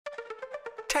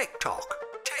Tech Talk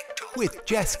with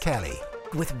Jess Kelly.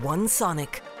 With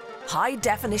OneSonic,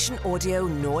 high-definition audio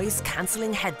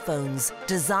noise-cancelling headphones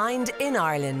designed in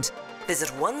Ireland. Visit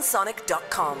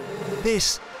onesonic.com.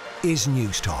 This is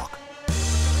News Talk.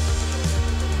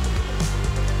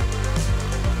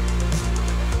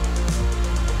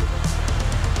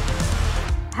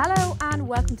 Hello and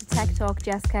welcome to Tech Talk.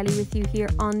 Jess Kelly with you here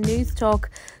on News Talk.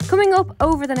 Coming up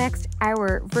over the next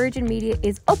hour, Virgin Media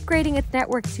is upgrading its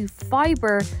network to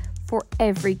fibre for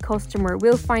every customer.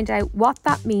 We'll find out what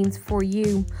that means for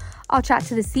you. I'll chat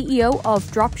to the CEO of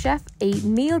Dropchef, a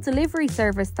meal delivery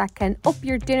service that can up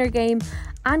your dinner game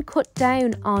and cut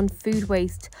down on food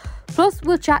waste. Plus,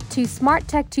 we'll chat to Smart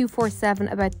Tech 247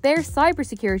 about their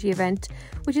cybersecurity event,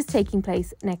 which is taking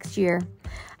place next year.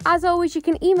 As always, you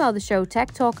can email the show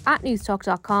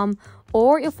techtalk@newstalk.com,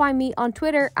 or you'll find me on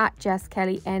Twitter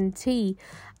 @JessKellyNT.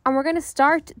 And we're going to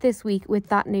start this week with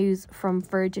that news from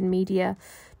Virgin Media.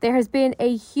 There has been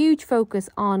a huge focus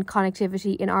on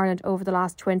connectivity in Ireland over the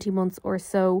last 20 months or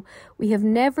so. We have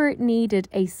never needed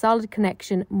a solid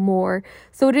connection more.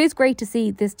 So it is great to see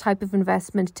this type of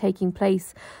investment taking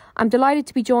place. I'm delighted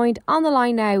to be joined on the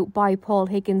line now by Paul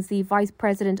Higgins, the Vice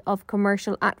President of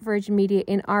Commercial at Virgin Media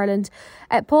in Ireland.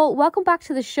 Paul, welcome back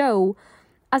to the show.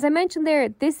 As I mentioned there,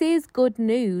 this is good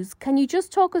news. Can you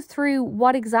just talk us through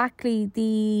what exactly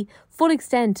the full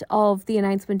extent of the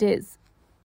announcement is?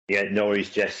 Yeah, no worries,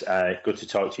 Jess. Good to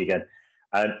talk to you again.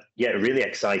 Really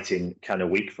exciting kind of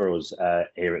week for us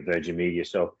here at Virgin Media.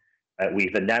 So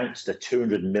we've announced a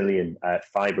 200 million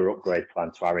fibre upgrade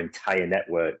plan to our entire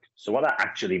network. So what that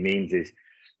actually means is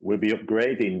we'll be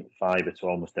upgrading fibre to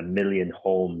almost 1 million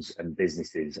homes and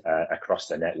businesses across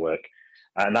the network.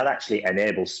 And that actually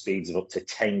enables speeds of up to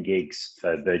 10 gigs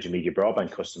for Virgin Media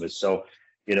broadband customers. So,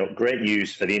 you know, great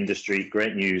news for the industry,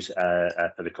 great news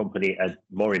for the company, and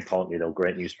more importantly, though,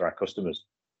 great news for our customers.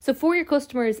 So for your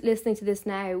customers listening to this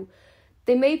now,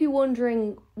 they may be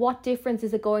wondering what difference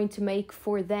is it going to make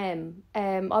for them?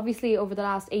 Obviously, over the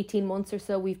last 18 months or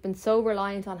so, we've been so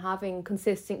reliant on having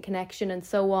consistent connection and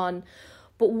so on.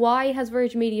 But why has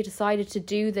Virgin Media decided to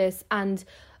do this? And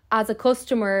as a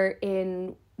customer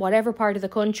in whatever part of the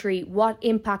country, what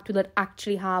impact will it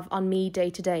actually have on me day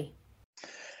to day?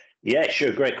 Yeah,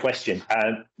 sure. Great question.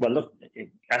 Well, look,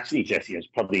 actually, Jesse, it was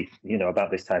probably, about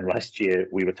this time last year,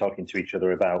 we were talking to each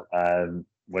other about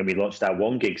when we launched our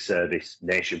 1 gig service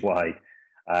nationwide,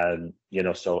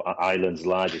 so Ireland's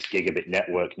largest gigabit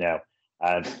network now.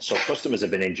 So customers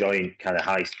have been enjoying kind of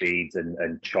high speeds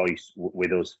and choice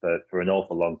with us for an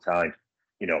awful long time.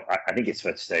 I think it's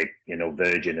fair to say,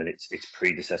 Virgin and its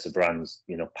predecessor brands,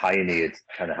 pioneered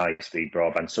kind of high speed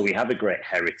broadband. So we have a great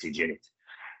heritage in it.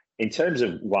 In terms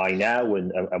of why now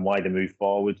and why the move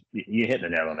forward, you hit the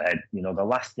nail on the head. The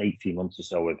last 18 months or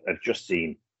so have just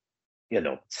seen,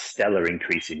 stellar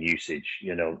increase in usage.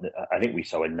 I think we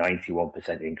saw a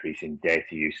 91% increase in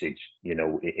data usage, in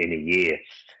a year.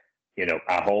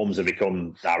 Our homes have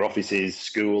become our offices,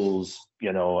 schools,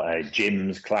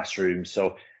 gyms, classrooms.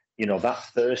 So, that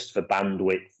thirst for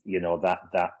bandwidth,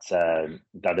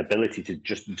 that ability to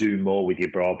just do more with your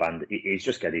broadband is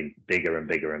just getting bigger and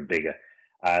bigger and bigger.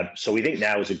 So we think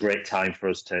now is a great time for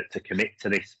us to commit to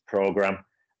this program.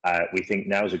 We think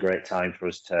now is a great time for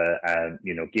us to,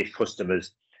 give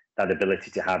customers that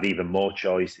ability to have even more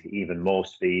choice, even more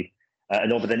speed.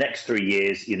 And over the next 3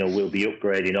 years, we'll be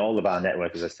upgrading all of our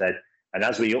network, as I said. And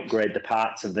as we upgrade the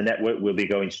parts of the network, we'll be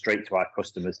going straight to our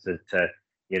customers to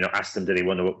ask them, do they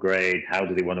want to upgrade? How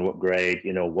do they want to upgrade?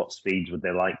 What speeds would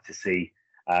they like to see?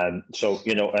 So,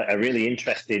 a really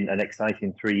interesting and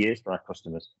exciting 3 years for our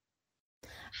customers.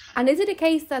 And is it a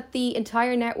case that the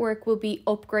entire network will be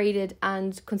upgraded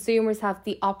and consumers have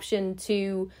the option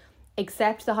to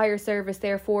accept the higher service,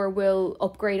 therefore will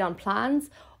upgrade on plans?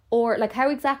 Or how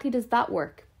exactly does that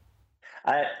work?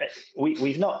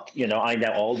 We've not, ironed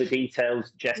out all the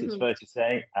details, Jess, it's fair to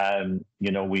say.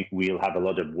 We'll have a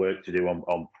lot of work to do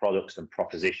on products and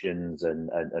propositions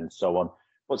and so on.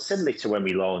 But similarly to when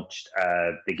we launched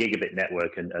the gigabit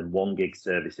network and 1 gig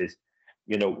services,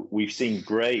 we've seen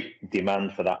great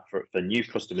demand for that for new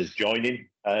customers joining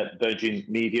Virgin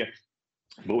Media.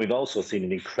 But we've also seen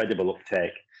an incredible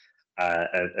uptake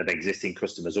of existing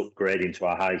customers upgrading to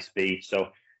our high speed.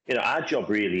 So, our job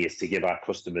really is to give our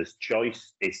customers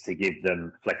choice, it's to give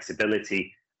them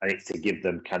flexibility, and it's to give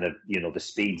them kind of, the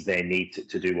speeds they need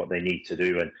to do what they need to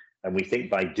do. And we think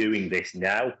by doing this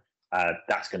now,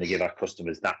 that's going to give our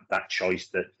customers that choice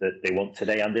that they want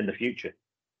today and in the future.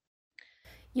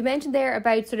 You mentioned there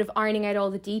about sort of ironing out all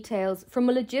the details. From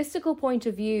a logistical point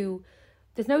of view,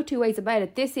 there's no two ways about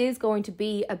it. This is going to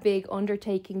be a big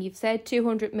undertaking. You've said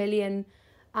 200 million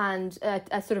and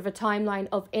a sort of a timeline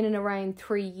of in and around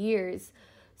 3 years.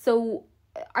 So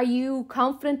are you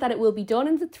confident that it will be done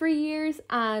in the 3 years?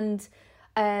 And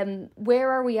where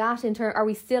are we at are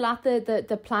we still at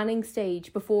the planning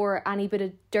stage before any bit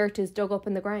of dirt is dug up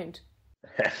in the ground?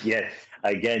 Yeah,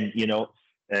 again,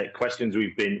 questions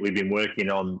we've been working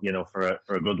on, for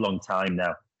a good long time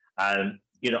now.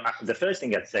 The first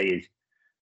thing I'd say is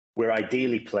we're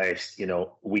ideally placed.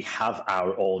 We have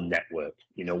our own network.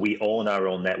 We own our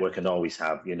own network and always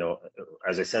have.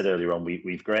 As I said earlier on,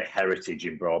 we've great heritage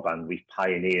in broadband. We've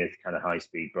pioneered kind of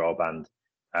high-speed broadband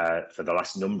for the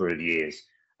last number of years.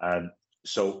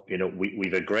 So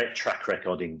we've a great track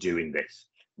record in doing this.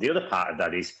 The other part of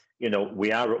that is,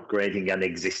 we are upgrading an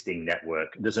existing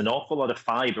network. There's an awful lot of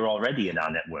fibre already in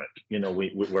our network.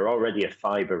 We're already a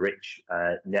fibre-rich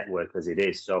network as it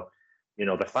is. So,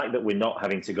 the fact that we're not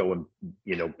having to go and,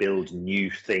 build new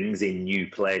things in new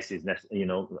places, we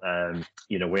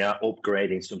are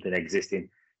upgrading something existing,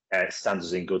 stands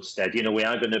us in good stead. We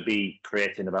are going to be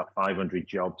creating about 500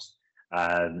 jobs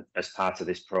as part of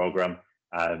this programme.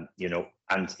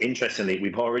 And interestingly,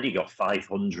 we've already got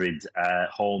 500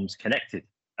 homes connected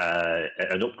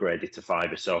and upgraded to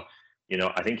fibre. So,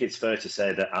 I think it's fair to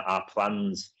say that our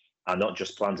plans are not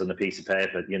just plans on a piece of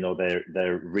paper.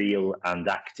 They're real and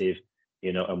active.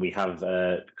 And we have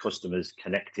customers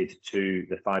connected to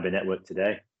the fibre network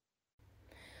today.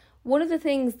 One of the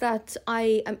things that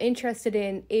I am interested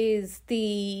in is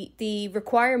the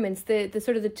requirements, the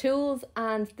sort of the tools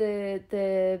and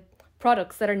the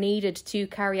products that are needed to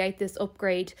carry out this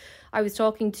upgrade. I was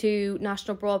talking to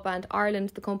National Broadband Ireland,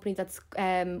 the company that's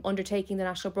undertaking the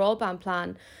National Broadband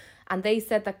Plan, and they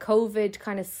said that COVID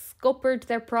kind of scuppered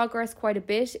their progress quite a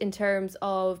bit in terms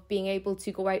of being able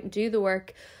to go out and do the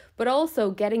work, but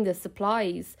also getting the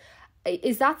supplies.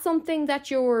 Is that something that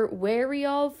you're wary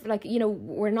of? Like,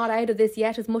 we're not out of this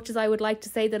yet, as much as I would like to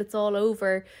say that it's all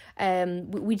over.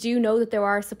 We do know that there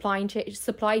are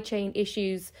supply chain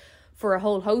issues for a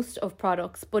whole host of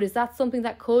products, but is that something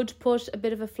that could put a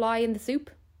bit of a fly in the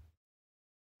soup?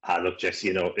 Look, Jess,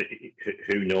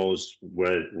 who knows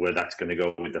where that's going to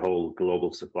go with the whole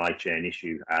global supply chain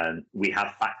issue. And we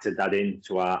have factored that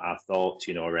into our thoughts,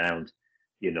 around,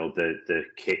 the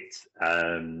kit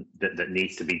that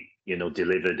needs to be,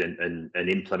 delivered and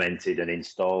implemented and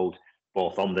installed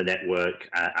both on the network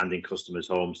and in customers'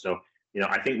 homes. So,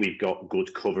 I think we've got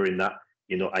good cover in that.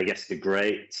 I guess the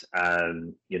great,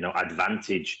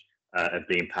 advantage of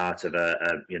being part of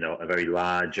a very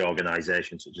large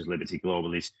organisation such as Liberty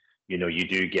Global is, you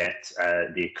do get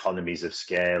the economies of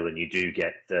scale, and you do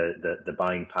get the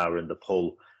buying power and the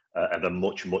pull of a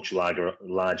much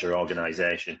larger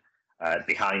organisation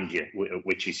behind you,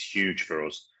 which is huge for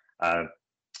us.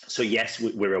 So yes,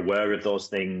 we're aware of those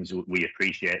things. We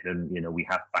appreciate them. We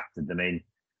have factored them in.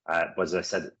 But as I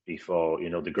said before,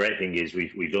 the great thing is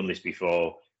we've done this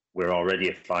before. We're already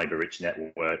a fibre-rich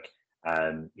network.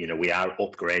 We are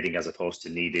upgrading as opposed to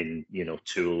needing,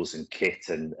 tools and kit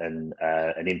and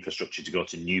infrastructure to go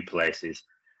to new places.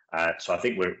 So I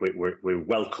think we're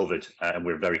well covered, and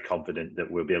we're very confident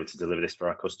that we'll be able to deliver this for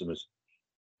our customers.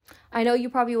 I know you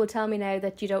probably will tell me now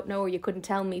that you don't know, or you couldn't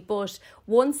tell me, but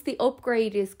once the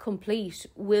upgrade is complete,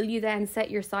 will you then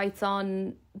set your sights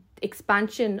on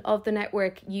expansion of the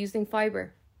network using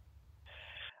fibre?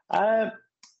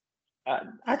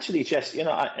 Actually, Jess,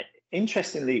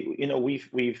 interestingly,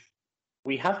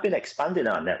 we have been expanding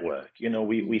our network.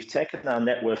 We've taken our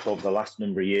network over the last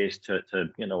number of years to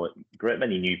a great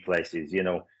many new places.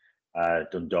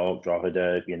 Dundalk,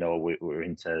 Drogheda, we're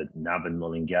into Navan,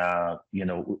 Mullingar.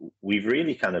 We've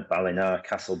really kind of Ballina,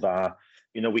 Castlebar.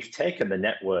 We've taken the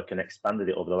network and expanded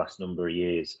it over the last number of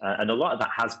years, and a lot of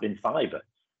that has been fibre.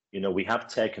 We have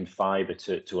taken fibre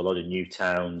to a lot of new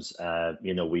towns.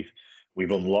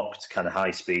 We've unlocked kind of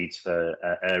high speeds for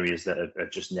areas that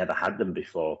have just never had them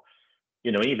before.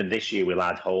 Even this year we'll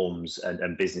add homes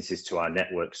and businesses to our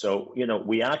network. So,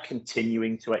 we are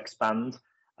continuing to expand.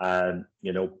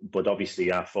 But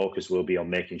obviously our focus will be on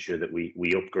making sure that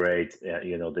we upgrade,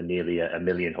 the nearly 1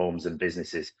 million homes and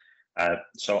businesses.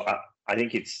 So I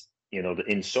think it's,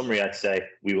 in summary, I'd say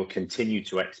we will continue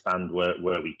to expand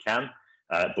where we can,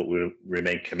 but we'll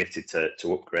remain committed to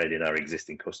upgrading our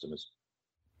existing customers.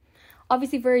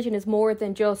 Obviously, Virgin is more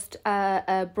than just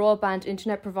a broadband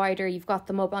internet provider. You've got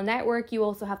the mobile network. You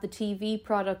also have the TV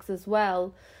products as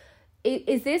well.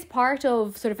 Is this part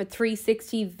of sort of a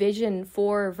 360 vision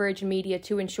for Virgin Media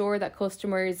to ensure that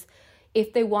customers,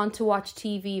 if they want to watch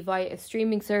TV via a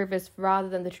streaming service rather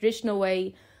than the traditional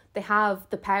way, they have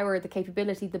the power, the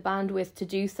capability, the bandwidth to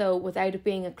do so without it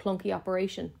being a clunky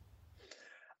operation?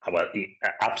 Well,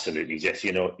 absolutely, Jess.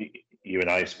 you and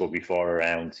I have spoke before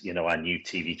around, our new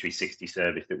TV360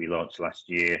 service that we launched last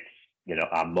year.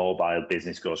 Our mobile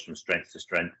business goes from strength to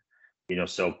strength.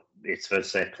 So it's fair to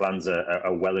say plans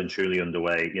are well and truly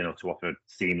underway, to offer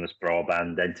seamless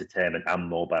broadband, entertainment and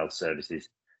mobile services,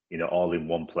 all in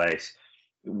one place.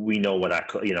 We know what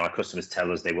our customers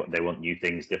tell us they want new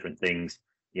things, different things,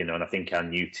 and I think our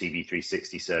new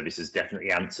TV360 service has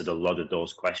definitely answered a lot of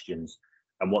those questions.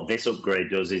 And what this upgrade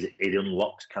does is it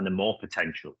unlocks kind of more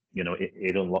potential,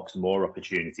 it unlocks more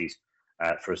opportunities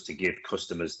for us to give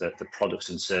customers the products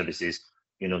and services,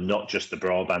 not just the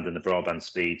broadband and the broadband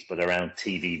speeds, but around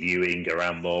TV viewing,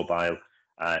 around mobile,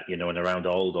 and around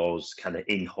all those kind of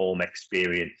in-home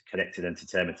experience, connected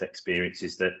entertainment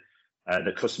experiences that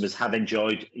the customers have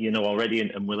enjoyed, already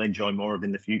and will enjoy more of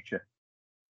in the future.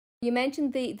 You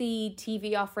mentioned the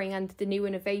TV offering and the new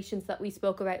innovations that we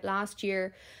spoke about last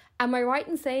year. Am I right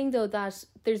in saying, though, that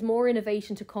there's more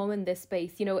innovation to come in this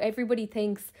space? Everybody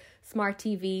thinks smart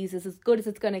TVs is as good as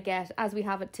it's going to get as we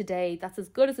have it today. That's as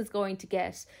good as it's going to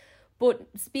get. But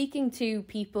speaking to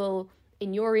people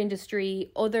in your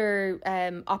industry, other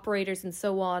operators and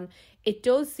so on, it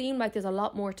does seem like there's a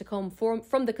lot more to come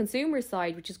from the consumer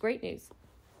side, which is great news.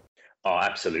 Oh,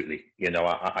 absolutely.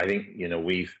 I think,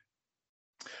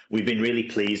 we've been really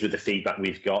pleased with the feedback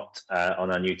we've got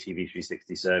on our new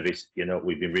TV360 service.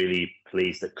 We've been really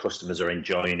pleased that customers are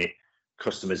enjoying it.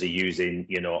 Customers are using,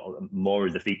 more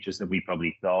of the features than we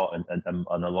probably thought and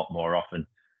a lot more often.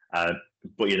 But,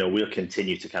 we'll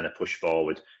continue to kind of push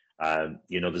forward.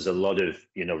 There's a lot of,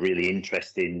 really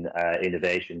interesting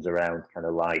innovations around kind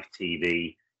of live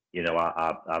TV.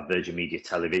 Our Virgin Media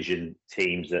television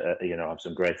teams, have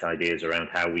some great ideas around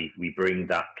how we bring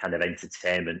that kind of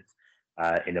entertainment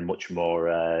in a much more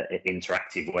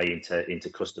interactive way into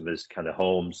customers' kind of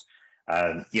homes.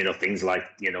 Things like,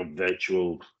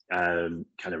 virtual kind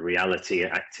of reality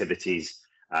activities,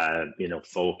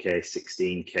 4K,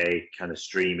 16K kind of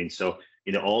streaming. So,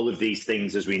 all of these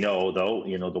things, as we know, though,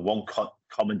 the one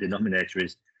common denominator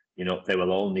is, they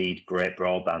will all need great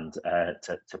broadband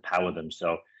to power them.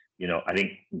 So, I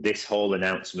think this whole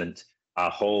announcement, our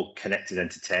whole connected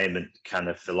entertainment kind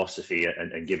of philosophy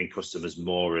and giving customers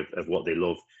more of what they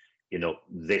love,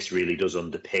 this really does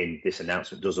underpin, this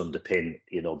announcement does underpin,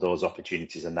 those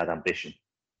opportunities and that ambition.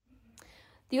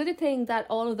 The other thing that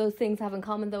all of those things have in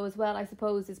common, though, as well, I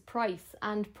suppose, is price.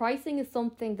 And pricing is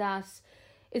something that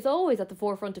is always at the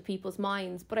forefront of people's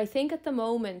minds. But I think at the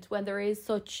moment, when there is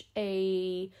such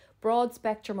a broad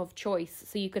spectrum of choice,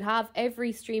 so you could have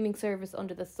every streaming service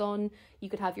under the sun, you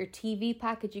could have your TV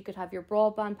package, you could have your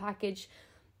broadband package,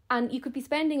 and you could be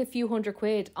spending a few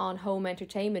 £100 on home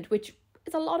entertainment, which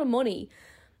is a lot of money.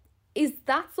 Is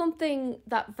that something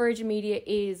that Virgin Media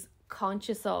is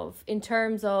conscious of in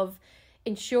terms of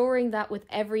ensuring that with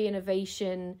every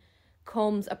innovation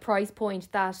comes a price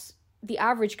point that the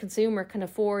average consumer can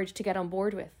afford to get on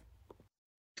board with?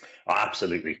 Oh,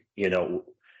 absolutely.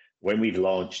 When we've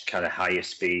launched kind of higher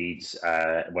speeds,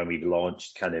 when we've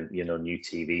launched kind of, new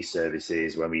TV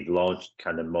services, when we've launched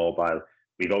kind of mobile,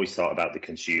 we've always thought about the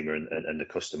consumer and the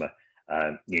customer.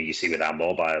 You see with our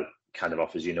mobile kind of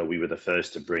offers, we were the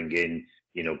first to bring in,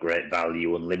 great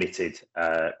value, unlimited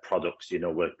products,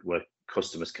 where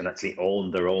customers can actually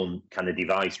own their own kind of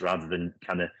device rather than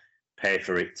kind of pay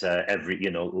for it every,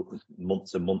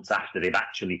 months and months after they've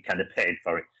actually kind of paid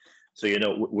for it. So,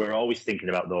 we're always thinking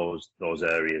about those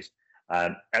areas.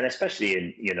 And especially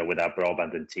in, with our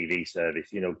broadband and TV service,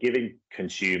 giving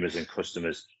consumers and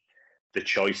customers the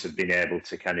choice of being able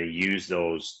to kind of use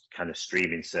those kind of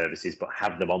streaming services, but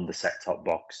have them on the set-top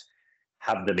box,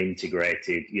 have them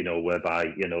integrated,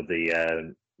 whereby,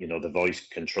 the voice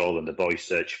control and the voice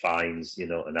search finds,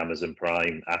 an Amazon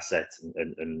Prime asset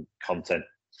and content,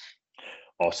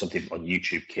 or something on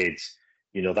YouTube Kids,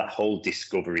 that whole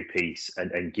discovery piece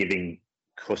and giving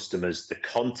customers the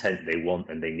content they want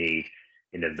and they need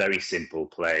in a very simple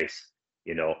place,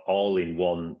 all in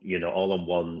one, all on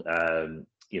one,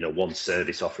 one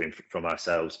service offering from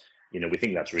ourselves. We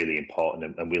think that's really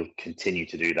important, and we'll continue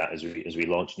to do that as we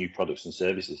launch new products and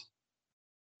services.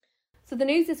 So the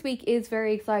news this week is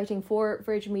very exciting for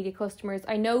Virgin Media customers.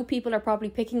 I know people are probably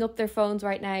picking up their phones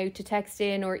right now to text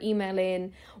in or email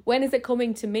in. When is it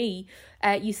coming to me?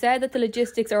 You said that the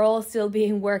logistics are all still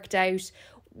being worked out.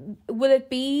 Will it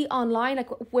be online? Like,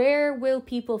 where will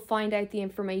people find out the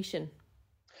information?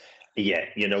 Yeah,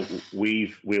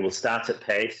 we will start at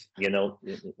pace. You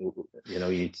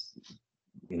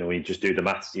just do the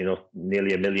maths.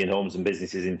 Nearly 1 million homes and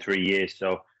businesses in 3 years.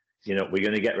 So, we're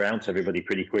going to get around to everybody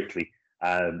pretty quickly.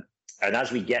 And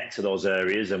as we get to those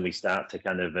areas and we start to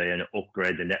kind of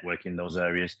upgrade the network in those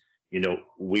areas,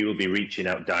 we will be reaching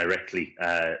out directly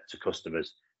to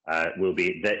customers. Will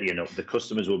be that the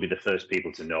customers will be the first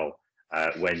people to know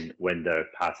when the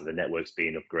part of the network's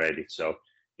being upgraded. So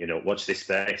watch this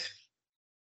space.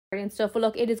 And stuff. Well,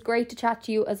 look, it is great to chat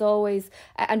to you as always,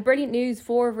 and brilliant news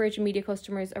for Virgin Media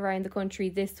customers around the country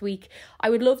this week. I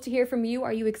would love to hear from you.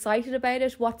 Are you excited about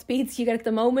it? What speeds do you get at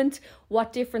the moment?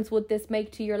 What difference would this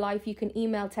make to your life? You can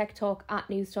email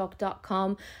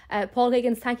techtalk@newstalk.com. Paul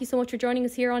Higgins, thank you so much for joining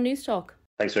us here on Newstalk.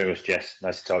 Thanks very much, Jess.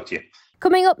 Nice to talk to you.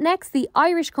 Coming up next, the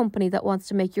Irish company that wants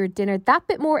to make your dinner that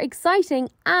bit more exciting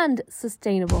and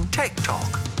sustainable. Tech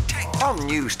Talk on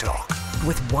Newstalk.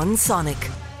 With OneSonic.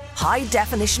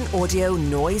 High-definition audio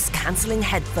noise-cancelling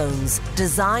headphones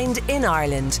designed in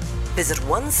Ireland. Visit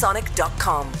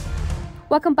onesonic.com.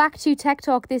 Welcome back to Tech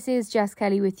Talk. This is Jess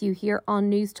Kelly with you here on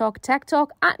Newstalk.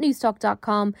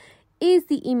 techtalk@newstalk.com is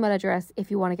the email address if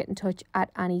you want to get in touch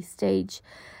at any stage.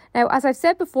 Now, as I've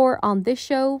said before on this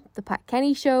show, the Pat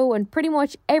Kenny Show, and pretty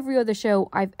much every other show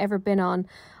I've ever been on,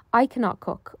 I cannot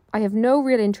cook. I have no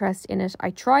real interest in it.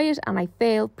 I try it and I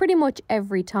fail pretty much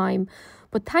every time.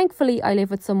 But thankfully, I live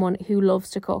with someone who loves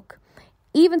to cook.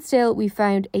 Even still, we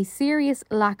found a serious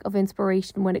lack of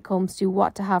inspiration when it comes to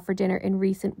what to have for dinner in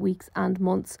recent weeks and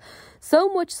months. So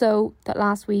much so that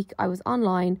last week I was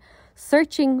online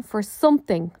searching for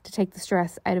something to take the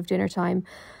stress out of dinner time.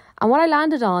 And what I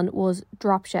landed on was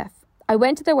Drop Chef. I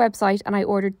went to their website and I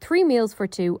ordered 3 meals for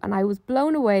 2, and I was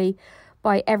blown away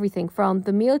by everything from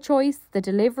the meal choice, the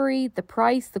delivery, the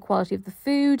price, the quality of the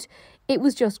food. It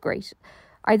was just great.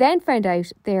 I then found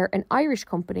out they're an Irish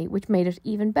company, which made it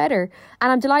even better.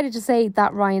 And I'm delighted to say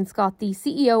that Ryan Scott, the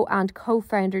CEO and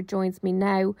co-founder, joins me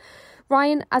now.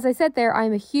 Ryan, as I said there,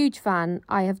 I'm a huge fan.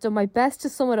 I have done my best to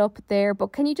sum it up there,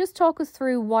 but can you just talk us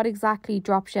through what exactly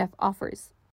Drop Chef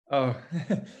offers? Oh,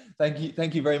 thank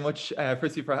you very much,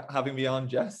 firstly, for having me on,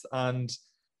 Jess. And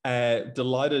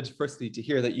delighted, firstly, to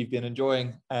hear that you've been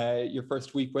enjoying your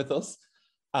first week with us.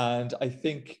 And I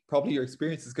think probably your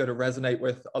experience is going to resonate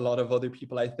with a lot of other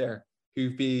people out there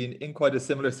who've been in quite a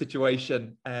similar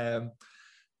situation,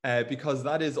 because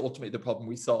that is ultimately the problem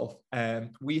we solve.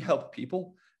 We help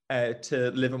people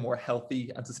to live a more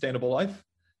healthy and sustainable life.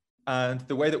 And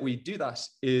the way that we do that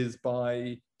is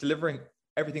by delivering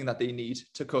everything that they need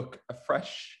to cook a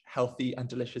fresh, healthy and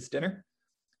delicious dinner.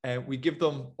 And we give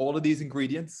them all of these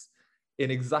ingredients in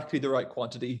exactly the right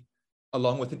quantity,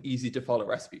 along with an easy to follow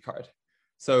recipe card.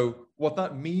 So what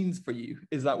that means for you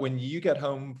is that when you get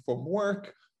home from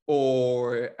work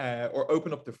or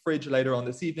open up the fridge later on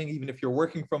this evening, even if you're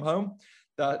working from home,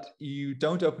 that you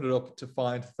don't open it up to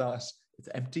find that it's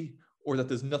empty or that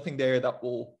there's nothing there that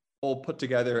will all put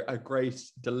together a great,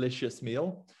 delicious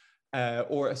meal.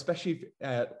 Or especially,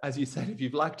 as you said, if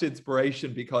you've lacked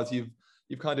inspiration because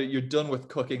you're done with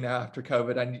cooking now after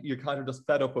COVID and you're kind of just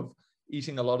fed up of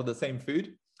eating a lot of the same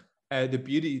food. The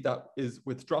beauty that is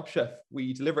with Drop Chef,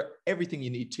 we deliver everything you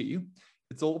need to you.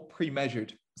 It's all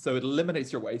pre-measured, so it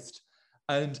eliminates your waste,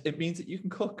 and it means that you can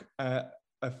cook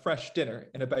a fresh dinner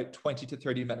in about 20 to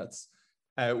 30 minutes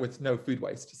with no food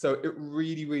waste. So it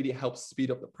really, really helps speed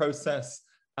up the process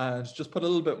and just put a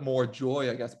little bit more joy,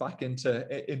 I guess, back into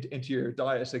your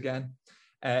diet again.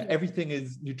 Everything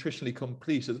is nutritionally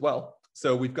complete as well.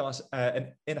 So we've got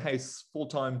an in-house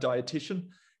full-time dietitian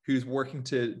who's working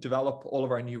to develop all of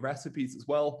our new recipes as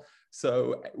well.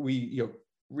 So we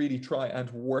really try and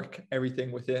work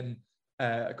everything within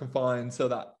confines so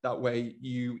that way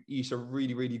you eat a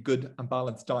really, really good and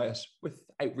balanced diet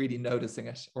without really noticing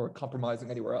it or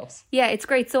compromising anywhere else. Yeah, it's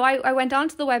great. So I went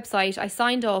onto the website, I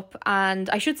signed up,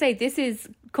 and I should say this is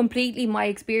completely my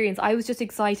experience. I was just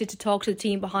excited to talk to the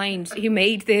team behind who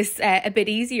made this a bit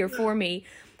easier for me.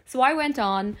 So I went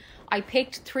on, I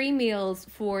picked 3 meals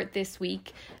for this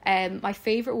week. My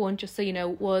favourite one, just so you know,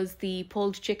 was the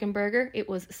pulled chicken burger. It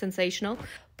was sensational.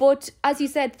 But as you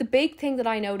said, the big thing that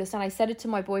I noticed, and I said it to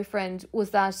my boyfriend,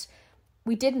 was that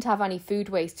we didn't have any food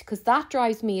waste, because that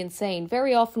drives me insane.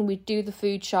 Very often we'd do the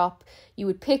food shop, you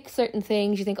would pick certain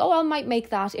things, you think, oh, I might make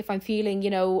that if I'm feeling,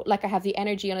 like I have the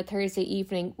energy on a Thursday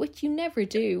evening, which you never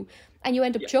do. And you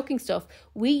end up chucking stuff.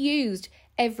 We used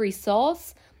every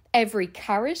sauce, every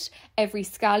carrot, every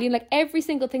scallion, like every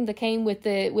single thing that came with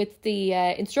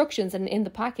the instructions and in the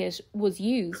packet was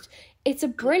used. It's a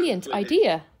brilliant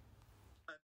idea.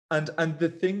 And the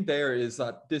thing there is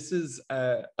that this is,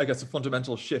 I guess, a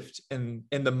fundamental shift in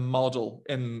the model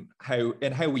in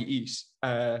how we eat.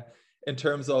 In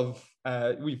terms of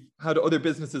we've had other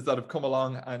businesses that have come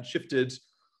along and shifted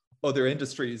other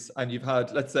industries, and you've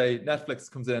had, let's say,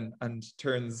 Netflix comes in and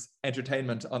turns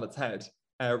entertainment on its head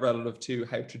relative to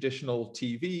how traditional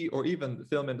TV or even the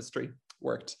film industry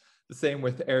worked. The same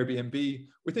with Airbnb,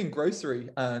 within grocery,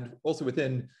 and also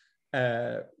within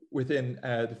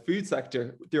the food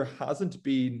sector. There hasn't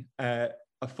been a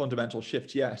fundamental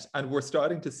shift yet, and we're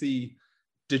starting to see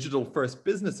digital first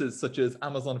businesses such as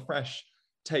Amazon Fresh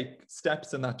take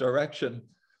steps in that direction.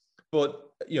 But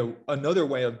another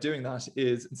way of doing that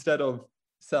is, instead of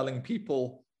selling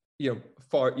people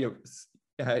far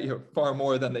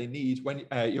more than they need, when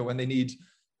they need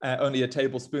only a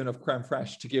tablespoon of creme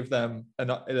fraiche to give them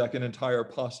an entire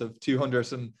pot of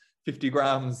 250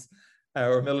 grams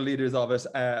or milliliters of it,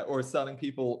 or selling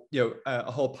people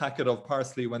a whole packet of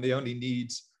parsley when they only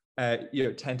need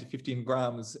 10 to 15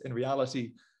 grams in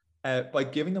reality. By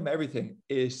giving them everything,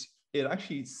 it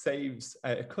actually saves,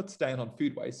 it cuts down on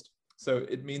food waste. So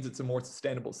it means it's a more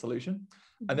sustainable solution.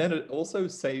 And then it also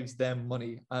saves them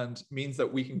money and means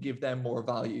that we can give them more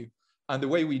value. And the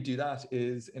way we do that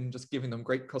is in just giving them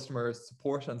great customer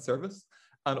support and service,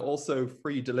 and also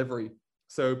free delivery.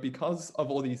 So because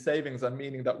of all these savings, and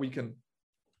meaning that we can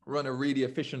run a really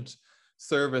efficient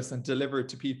service and deliver it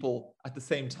to people at the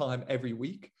same time every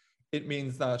week, it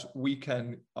means that we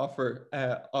can offer,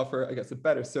 I guess, a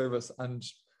better service and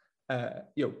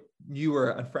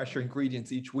newer and fresher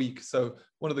ingredients each week. So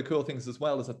one of the cool things as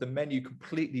well is that the menu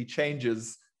completely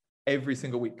changes every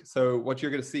single week. So what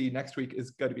you're going to see next week is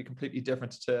going to be completely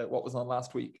different to what was on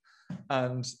last week,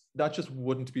 and that just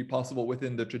wouldn't be possible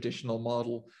within the traditional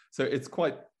model. So it's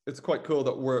quite cool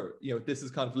that we're this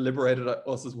has kind of liberated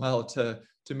us as well to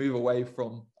move away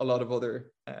from a lot of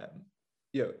other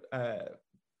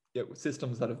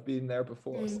systems that have been there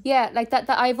before us. Yeah, like that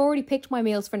I've already picked my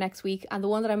meals for next week, and the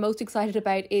one that I'm most excited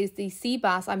about is the sea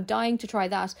bass. I'm dying to try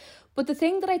that. But the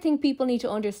thing that I think people need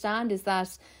to understand is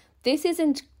that this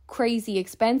isn't crazy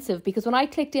expensive, because when I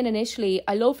clicked in initially,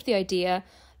 I loved the idea,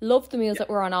 loved the meals that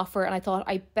were on offer, and I thought,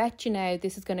 I bet you now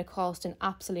this is going to cost an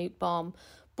absolute bomb.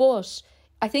 But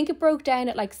I think it broke down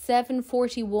at like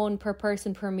 $7.41 per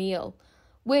person per meal,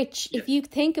 which if you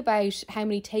think about how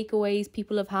many takeaways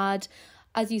people have had,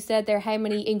 as you said there, how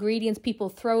many ingredients people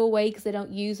throw away because they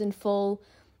don't use in full,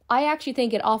 I actually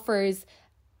think it offers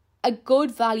a good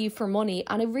value for money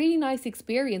and a really nice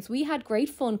experience. We had great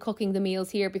fun cooking the meals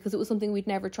here because it was something we'd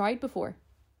never tried before.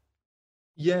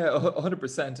 Yeah,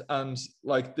 100%. And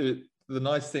like the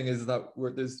nice thing is that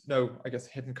there's no, I guess,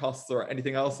 hidden costs or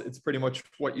anything else. It's pretty much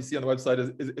what you see on the website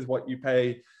is what you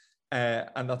pay,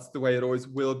 and that's the way it always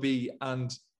will be.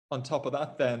 And on top of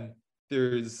that, then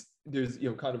there's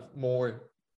kind of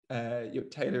more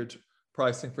tailored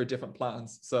pricing for different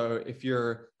plans. So if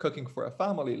you're cooking for a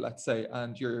family, let's say,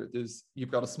 and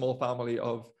you've got a small family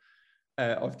of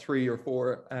 3 or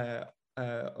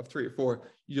 4,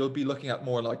 you'll be looking at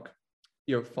more like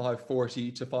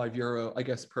 €5.40 to €5, I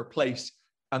guess, per plate,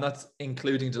 and that's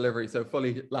including delivery, so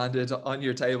fully landed on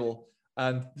your table.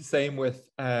 And the same with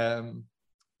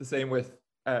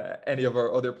any of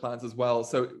our other plans as well.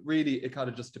 So really, it kind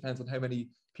of just depends on how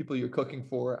many people you're cooking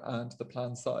for and the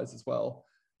plan size as well,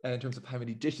 in terms of how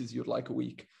many dishes you'd like a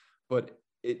week. But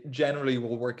it generally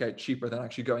will work out cheaper than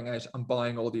actually going out and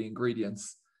buying all the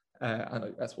ingredients, and I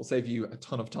guess will save you a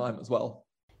ton of time as well.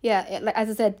 Yeah, like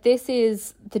as I said, this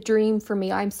is the dream for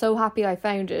me. I'm so happy I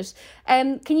found it.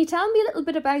 Can you tell me a little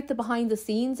bit about the behind the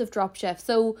scenes of DropChef?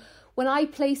 So when I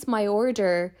place my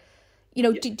order,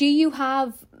 do you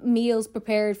have meals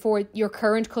prepared for your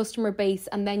current customer base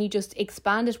and then you just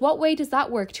expand it? What way does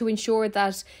that work to ensure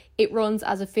that it runs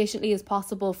as efficiently as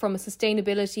possible from a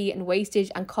sustainability and wastage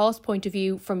and cost point of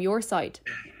view from your side?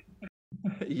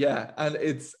 Yeah, and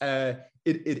it's a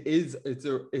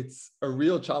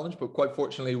real challenge, but quite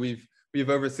fortunately we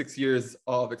have over 6 years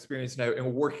of experience now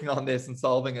in working on this and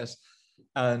solving it.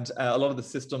 And a lot of the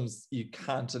systems you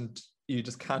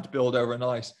just can't build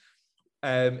overnight.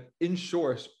 In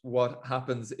short, what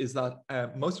happens is that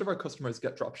most of our customers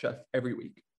get DropChef every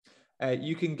week.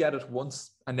 You can get it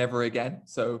once and never again.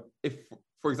 So if,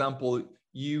 for example,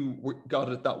 you got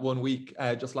it that 1 week,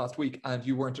 just last week, and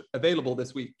you weren't available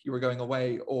this week, you were going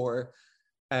away, or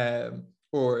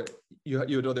you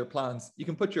had other plans, you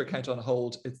can put your account on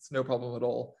hold. It's no problem at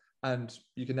all. And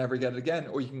you can never get it again,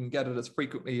 or you can get it as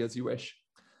frequently as you wish.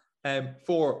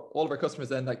 For all of our customers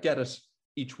then that get it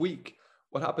each week,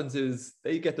 what happens is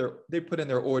they put in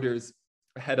their orders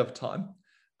ahead of time.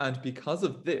 And because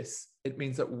of this, it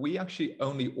means that we actually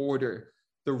only order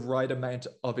the right amount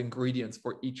of ingredients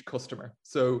for each customer.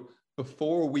 So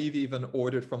before we've even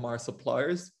ordered from our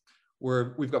suppliers,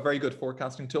 we've got very good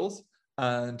forecasting tools,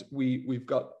 and we've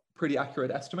got pretty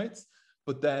accurate estimates.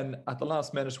 But then at the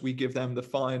last minute, we give them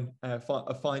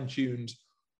a fine-tuned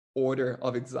order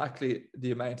of exactly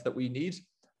the amount that we need,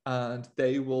 and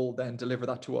they will then deliver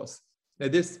that to us. Now,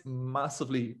 this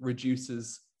massively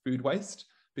reduces food waste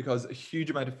because a huge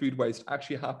amount of food waste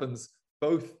actually happens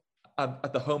both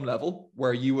at the home level,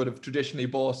 where you would have traditionally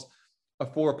bought a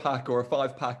 4-pack or a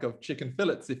 5-pack of chicken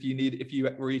fillets if you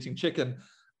were eating chicken,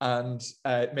 and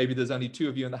maybe there's only 2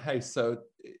 of you in the house, so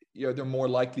they're more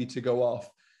likely to go off,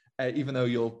 even though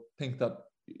you'll think that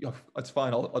it's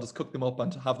fine, I'll just cook them up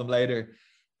and have them later.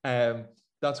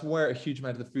 That's where a huge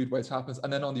amount of the food waste happens.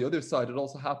 And then on the other side, it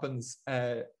also happens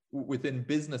within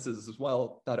businesses as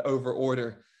well that over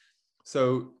order.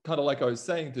 So kind of like I was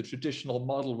saying, the traditional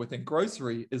model within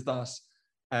grocery is that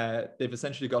they've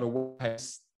essentially got a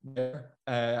warehouse there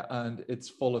and it's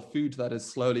full of food that is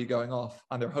slowly going off,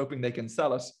 and they're hoping they can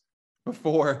sell it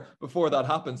before that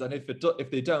happens. And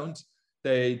if they don't,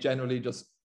 they generally just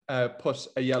put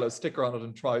a yellow sticker on it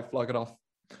and flog it off,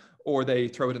 or they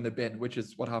throw it in the bin, which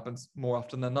is what happens more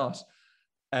often than not.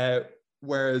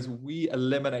 Whereas we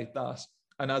eliminate that,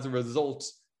 and as a result,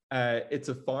 it's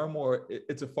a far more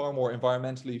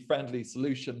environmentally friendly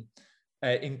solution.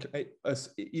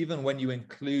 Even when you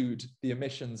include the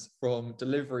emissions from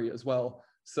delivery as well.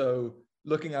 So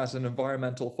looking at an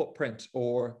environmental footprint,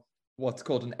 or what's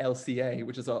called an LCA,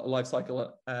 which is a life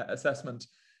cycle assessment,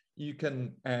 you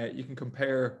can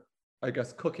compare, I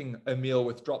guess, cooking a meal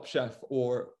with Drop Chef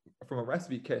or from a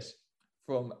recipe kit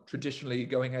from traditionally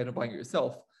going out and buying it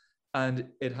yourself, and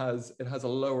it has a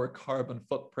lower carbon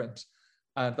footprint.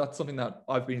 And that's something that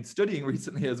I've been studying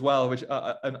recently as well, which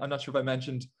I'm not sure if I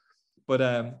mentioned, but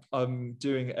I'm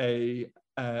doing a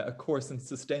course in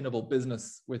sustainable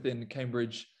business within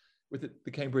Cambridge, with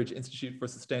the Cambridge Institute for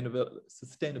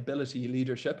Sustainability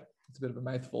Leadership. It's a bit of a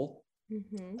mouthful.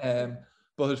 Mm-hmm.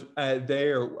 But and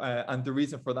the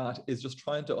reason for that is just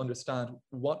trying to understand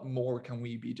what more can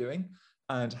we be doing,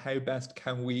 and how best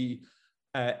can we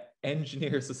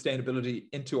engineer sustainability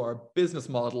into our business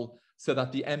model so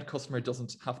that the end customer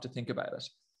doesn't have to think about it.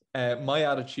 My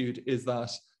attitude is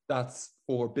that that's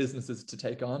for businesses to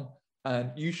take on,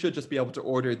 and you should just be able to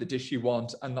order the dish you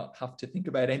want and not have to think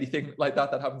about anything like that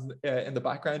happens in the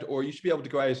background. Or you should be able to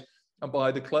go out and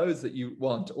buy the clothes that you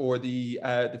want, or the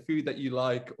food that you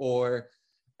like, or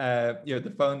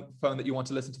the phone that you want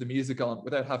to listen to the music on,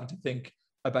 without having to think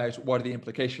about what are the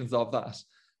implications of that.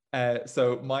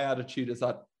 So my attitude is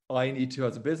that I need to,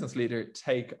 as a business leader,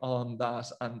 take on that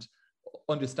and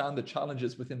understand the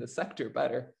challenges within the sector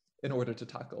better in order to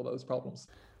tackle those problems.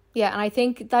 Yeah, and I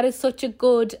think that is such a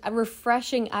good,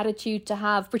 refreshing attitude to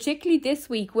have, particularly this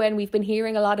week when we've been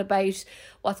hearing a lot about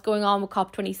what's going on with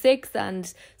COP26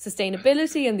 and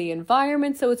sustainability and the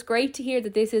environment. So it's great to hear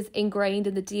that this is ingrained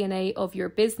in the DNA of your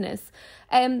business.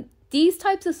 These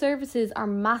types of services are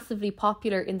massively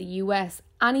popular in the US.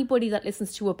 Anybody that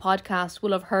listens to a podcast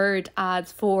will have heard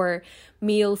ads for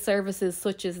meal services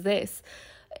such as this.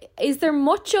 Is there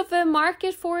much of a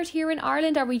market for it here in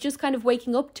Ireland? Are we just kind of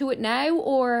waking up to it now,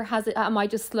 or am I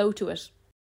just slow to it?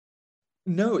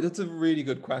 No, that's a really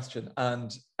good question.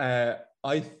 And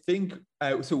I think,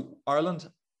 so Ireland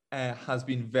has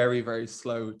been very, very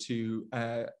slow to,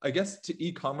 to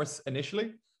e-commerce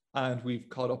initially, and we've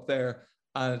caught up there.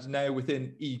 And now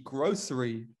within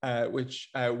e-grocery, which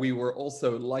we were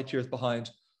also light years behind,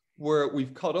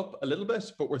 we've caught up a little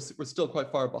bit, but we're still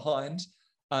quite far behind.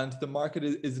 And the market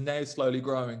is now slowly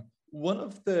growing. One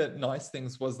of the nice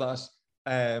things was that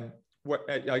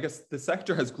I guess the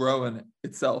sector has grown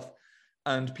itself,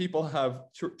 and people have,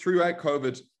 throughout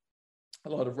COVID, a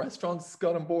lot of restaurants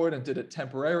got on board and did it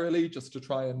temporarily just to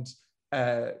try and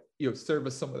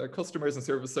service some of their customers and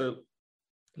service their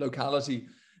locality.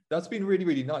 That's been really,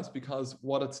 really nice, because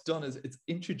what it's done is it's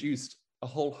introduced a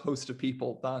whole host of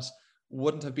people that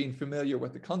wouldn't have been familiar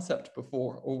with the concept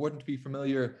before, or wouldn't be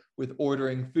familiar with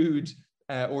ordering food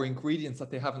or ingredients that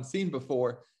they haven't seen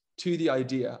before, to the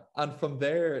idea. And from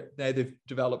there, now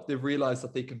they've realized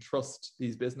that they can trust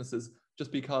these businesses,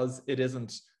 just because it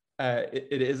isn't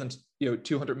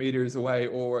 200 meters away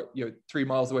or 3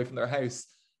 miles away from their house.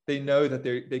 They know that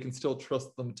they can still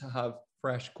trust them to have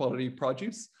fresh quality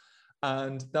produce.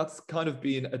 And that's kind of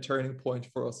been a turning point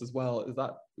for us as well, is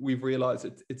that we've realized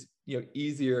it's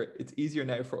easier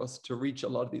now for us to reach a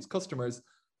lot of these customers,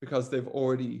 because they've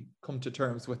already come to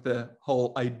terms with the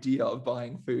whole idea of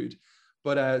buying food.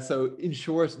 But so in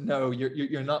short, no,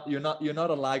 you're not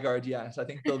a laggard yet. I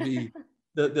think there'll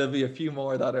be a few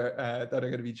more that are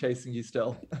going to be chasing you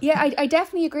still. Yeah, I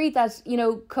definitely agree that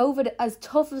COVID, as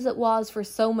tough as it was for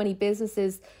so many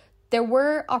businesses, there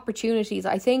were opportunities.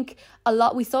 I think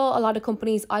we saw a lot of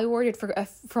companies. I ordered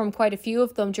from quite a few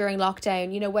of them during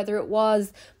lockdown, whether it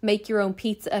was make your own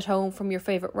pizza at home from your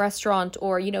favorite restaurant,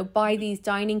 or, buy these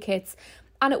dining kits.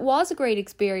 And it was a great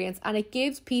experience, and it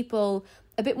gives people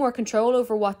a bit more control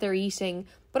over what they're eating,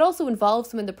 but also involves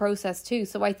them in the process too.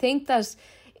 So I think that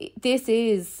this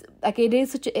is like,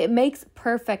 it makes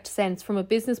perfect sense from a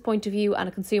business point of view and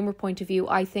a consumer point of view.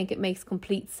 I think it makes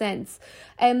complete sense.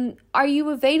 Are you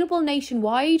available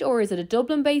nationwide, or is it a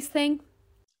Dublin based thing?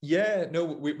 Yeah, no,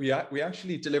 we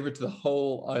actually delivered to the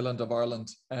whole island of Ireland,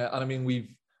 and I mean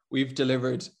we've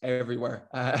delivered everywhere,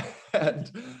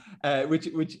 and which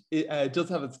does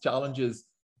have its challenges.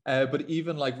 But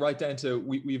even like right down to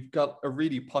we've got a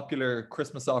really popular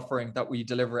Christmas offering that we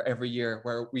deliver every year,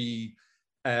 where we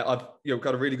I've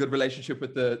got a really good relationship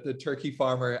with the turkey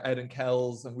farmer out in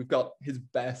Kells, and we've got his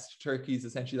best turkeys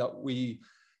essentially that we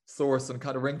source and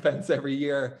kind of ring fence every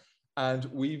year, and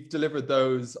we've delivered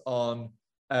those on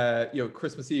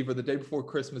Christmas Eve or the day before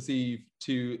Christmas Eve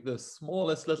to the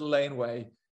smallest little laneway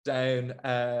down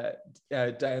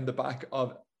the back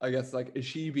of, I guess, like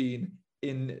Ishibeen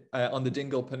in on the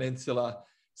Dingle Peninsula.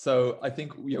 So I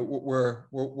think we're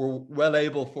well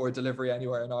able for delivery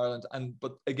anywhere in Ireland,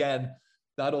 but again,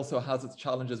 that also has its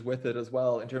challenges with it as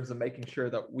well, in terms of making sure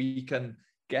that we can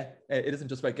get. It isn't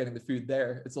just about getting the food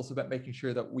there; it's also about making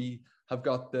sure that we have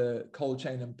got the cold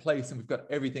chain in place and we've got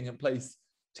everything in place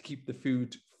to keep the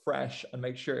food fresh and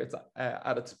make sure it's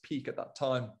at its peak at that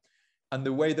time. And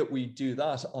the way that we do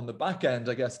that on the back end,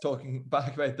 I guess, talking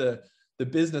back about the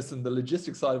business and the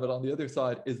logistics side of it on the other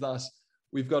side, is that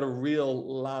we've got a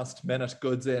real last minute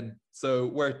goods in. So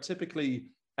where typically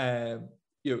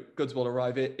goods will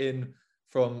arrive in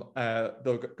from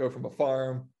they'll go from a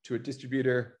farm to a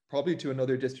distributor, probably to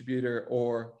another distributor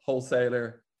or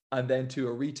wholesaler, and then to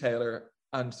a retailer.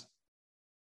 And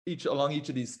along each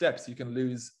of these steps, you can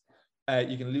lose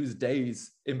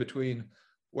days in between.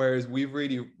 Whereas we've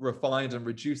really refined and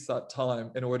reduced that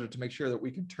time in order to make sure that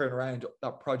we can turn around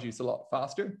that produce a lot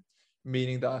faster,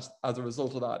 meaning that as a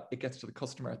result of that, it gets to the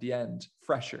customer at the end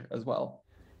fresher as well.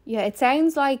 Yeah, it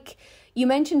sounds like you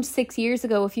mentioned 6 years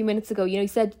ago, a few minutes ago, you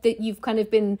said that you've kind of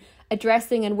been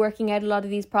addressing and working out a lot of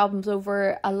these problems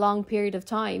over a long period of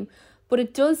time. But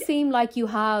it does seem like you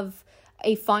have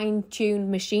a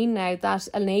fine-tuned machine now that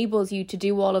enables you to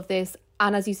do all of this.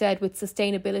 And as you said, with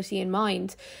sustainability in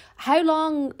mind. How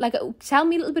long, tell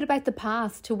me a little bit about the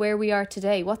path to where we are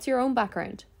today. What's your own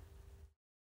background?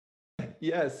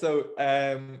 Yeah, so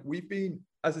we've been,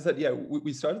 as I said,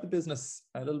 we started the business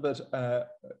a little bit,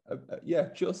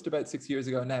 just about 6 years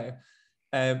ago now.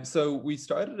 So we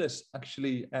started it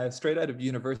actually straight out of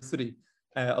university,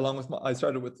 along with my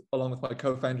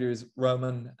co-founders,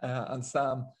 Roman and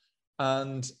Sam.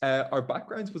 And our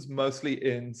backgrounds was mostly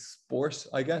in sport,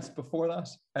 I guess, before that.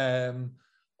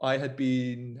 I had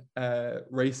been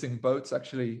racing boats,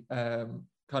 actually,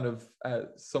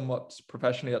 somewhat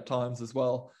professionally at times as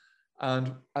well.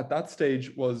 And at that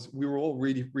stage we were all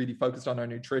really, really focused on our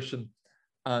nutrition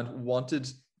and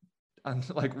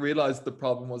realized the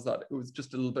problem was that it was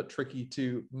just a little bit tricky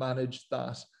to manage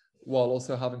that while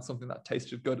also having something that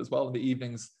tasted good as well in the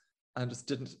evenings, and just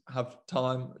didn't have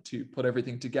time to put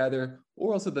everything together,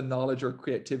 or also the knowledge or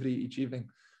creativity each evening.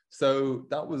 So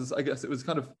that was, I guess, it was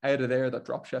kind of out of there that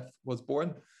Drop Chef was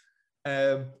born.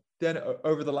 Then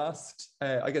over the last,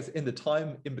 in the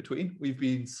time in between, we've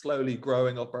been slowly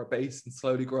growing up our base and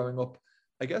slowly growing up,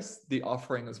 I guess, the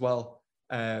offering as well.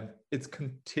 It's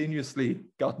continuously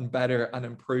gotten better and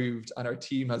improved, and our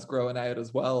team has grown out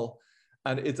as well.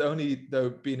 And it's only, though,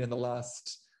 been in the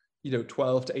last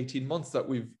 12 to 18 months that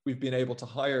we've been able to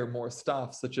hire more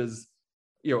staff, such as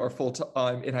our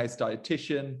full-time in-house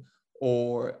dietitian,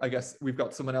 or I guess we've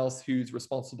got someone else who's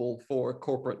responsible for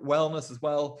corporate wellness as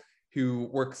well, who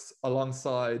works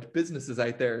alongside businesses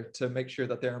out there to make sure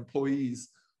that their employees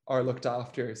are looked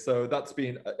after. So that's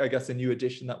been, I guess, a new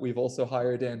addition that we've also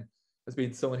hired in, has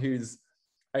been someone who's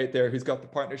out there, who's got the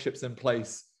partnerships in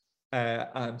place,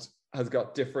 and has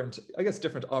got different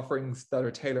offerings that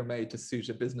are tailor-made to suit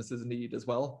a business's need as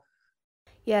well.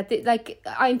 Yeah,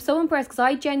 I'm so impressed, because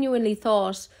I genuinely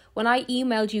thought when I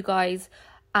emailed you guys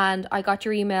and I got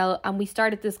your email and we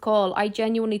started this call, I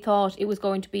genuinely thought it was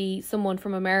going to be someone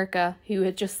from America who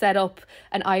had just set up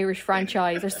an Irish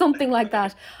franchise or something like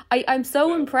that. I'm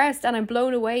so impressed, and I'm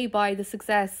blown away by the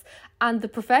success and the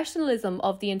professionalism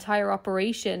of the entire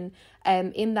operation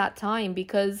in that time,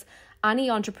 because any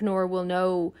entrepreneur will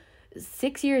know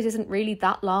 6 years isn't really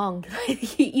that long.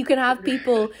 You can have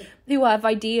people who have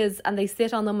ideas and they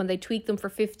sit on them and they tweak them for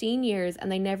 15 years and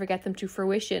they never get them to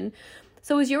fruition.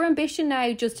 So is your ambition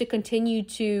now just to continue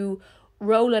to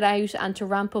roll it out and to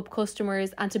ramp up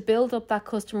customers and to build up that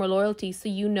customer loyalty, so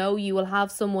you will have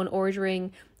someone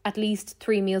ordering at least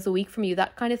 3 meals a week from you,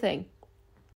 that kind of thing?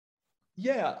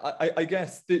 Yeah, I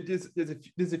guess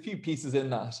there's a few pieces in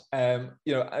that.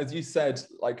 As you said,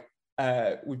 like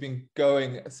we've been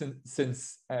going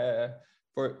since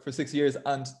for 6 years,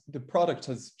 and the product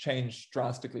has changed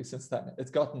drastically since then.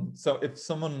 It's gotten so if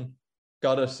someone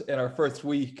got it in our first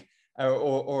week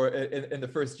or in the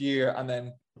first year and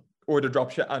then ordered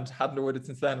Dropchef and hadn't ordered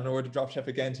since then and ordered Dropchef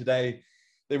again today,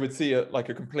 they would see it like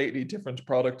a completely different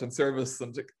product and service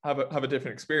and have a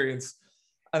different experience.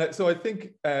 And so I think,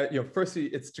 firstly,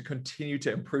 it's to continue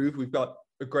to improve. We've got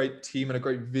a great team and a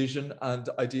great vision and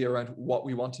idea around what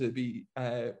we want to be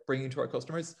bringing to our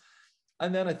customers.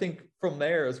 And then I think from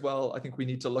there as well, I think we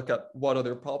need to look at what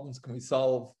other problems can we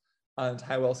solve and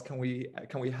how else can we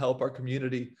help our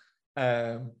community.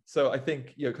 So I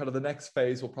think, kind of the next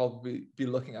phase will probably be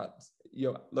looking at,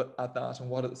 look at that and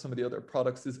what are some of the other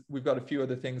products. We've got a few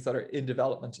other things that are in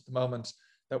development at the moment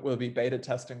that we'll be beta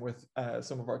testing with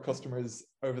some of our customers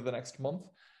over the next month.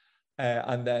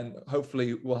 And then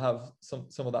hopefully we'll have some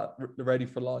of that ready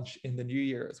for launch in the new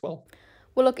year as well.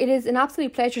 Well, look, it is an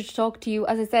absolute pleasure to talk to you.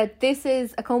 As I said, this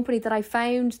is a company that I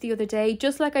found the other day,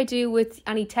 just like I do with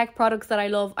any tech products that I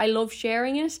love. I love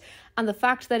sharing it. And the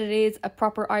fact that it is a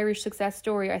proper Irish success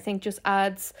story, I think just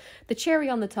adds the cherry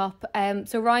on the top.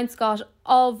 So Ryan Scott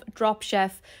of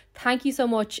Dropchef, thank you so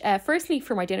much. Firstly,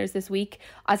 for my dinners this week.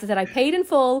 As I said, I paid in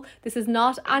full. This is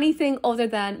not anything other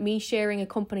than me sharing a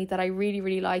company that I really,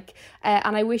 really like.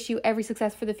 And I wish you every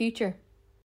success for the future.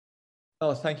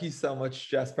 Oh, thank you so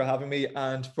much, Jess, for having me.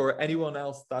 And for anyone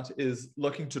else that is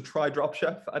looking to try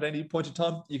Dropchef at any point in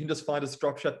time, you can just find us at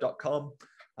dropchef.com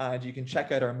and you can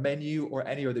check out our menu or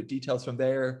any other details from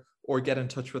there, or get in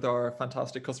touch with our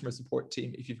fantastic customer support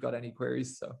team if you've got any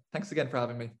queries. So thanks again for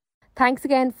having me. Thanks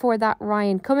again for that,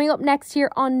 Ryan. Coming up next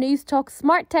here on News Talk,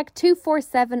 Smart Tech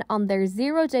 247 on their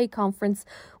 0-day conference,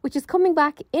 which is coming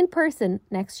back in person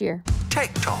next year.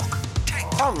 Tech Talk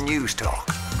on News Talk.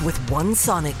 With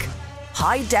OneSonic.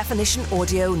 High-definition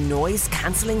audio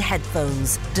noise-cancelling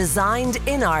headphones designed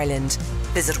in Ireland.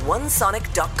 Visit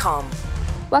onesonic.com.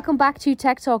 Welcome back to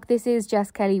Tech Talk. This is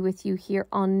Jess Kelly with you here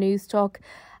on News Talk.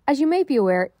 As you may be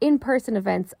aware, in-person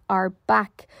events are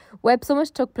back. Web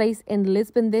Summit took place in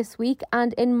Lisbon this week,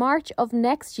 and in March of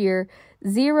next year,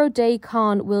 0-Day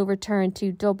Con will return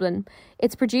to Dublin.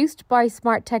 It's produced by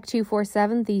Smart Tech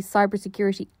 247, the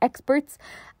cybersecurity experts,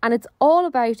 and it's all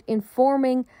about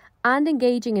informing and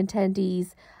engaging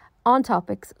attendees on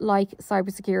topics like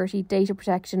cybersecurity, data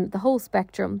protection, the whole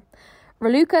spectrum.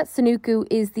 Raluca Sanuku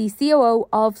is the COO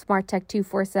of Smart Tech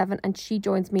 247 and she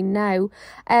joins me now.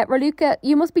 Raluca,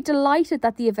 you must be delighted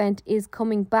that the event is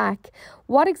coming back.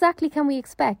 What exactly can we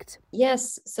expect?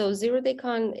 Yes, so 0-Day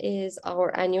Con is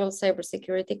our annual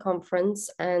cybersecurity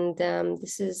conference, and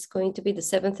this is going to be the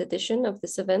 7th edition of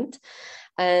this event.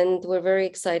 And we're very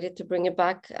excited to bring it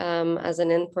back as an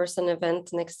in-person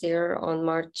event next year on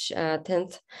March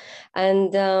 10th.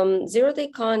 And 0-Day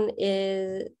Con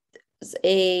is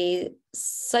a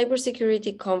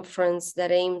cybersecurity conference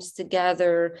that aims to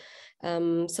gather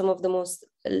some of the most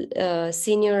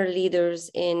senior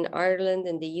leaders in Ireland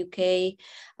and the UK.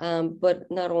 But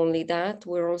not only that,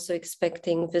 we're also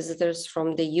expecting visitors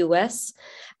from the US.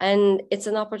 And it's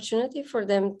an opportunity for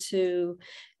them to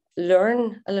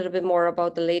learn a little bit more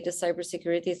about the latest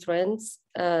cybersecurity trends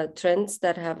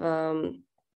that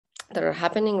are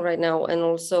happening right now, and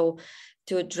also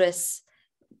to address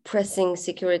pressing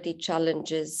security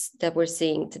challenges that we're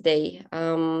seeing today.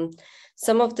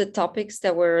 Some of the topics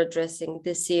that we're addressing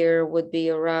this year would be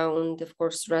around, of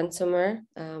course, ransomware.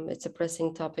 It's a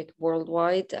pressing topic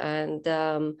worldwide, and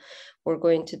we're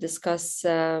going to discuss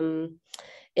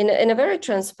in a very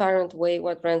transparent way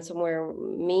what ransomware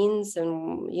means.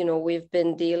 And, we've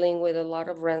been dealing with a lot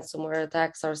of ransomware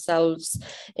attacks ourselves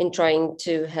in trying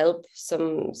to help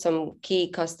some key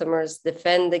customers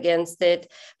defend against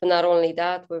it. But not only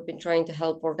that, we've been trying to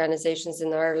help organizations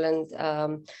in Ireland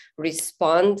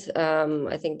respond.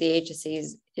 I think the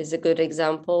HSE is a good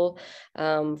example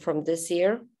from this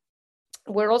year.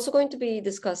 We're also going to be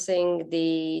discussing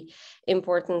the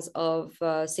importance of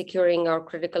securing our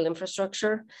critical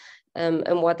infrastructure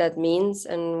and what that means.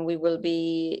 And we will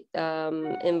be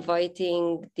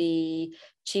inviting the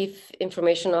Chief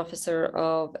Information Officer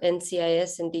of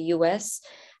NCIS in the US,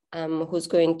 who's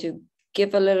going to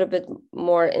give a little bit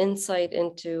more insight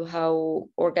into how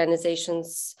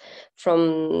organizations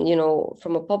from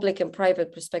a public and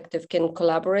private perspective can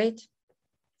collaborate.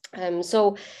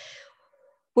 So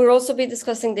we'll also be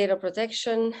discussing data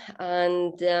protection,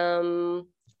 and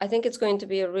I think it's going to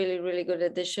be a really, really good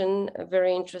addition,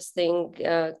 very interesting.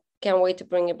 Can't wait to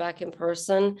bring it back in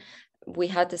person. We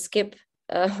had to skip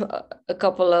a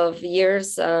couple of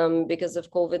years because of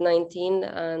COVID-19.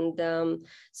 And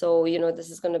so, this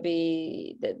is going to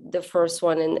be the first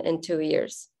one in 2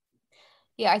 years.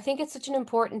 Yeah, I think it's such an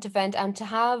important event, and to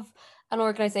have an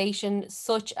organization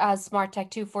such as Smart Tech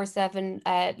 247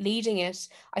 leading it,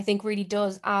 I think really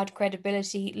does add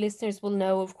credibility. Listeners will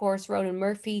know, of course, Ronan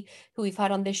Murphy, who we've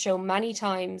had on this show many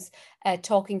times,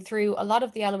 talking through a lot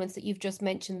of the elements that you've just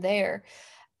mentioned there.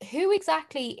 Who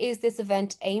exactly is this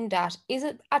event aimed at? Is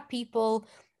it at people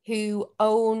who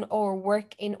own or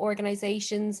work in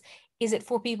organizations? Is it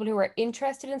for people who are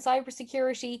interested in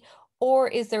cybersecurity? Or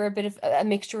is there a bit of a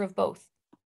mixture of both?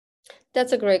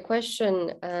 That's a great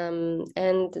question.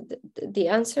 And the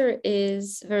answer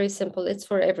is very simple. It's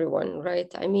for everyone, right?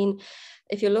 I mean,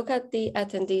 if you look at the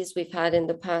attendees we've had in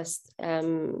the past,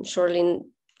 surely,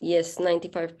 yes,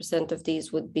 95% of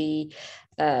these would be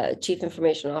chief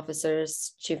information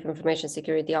officers, chief information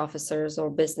security officers, or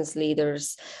business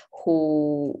leaders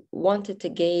who wanted to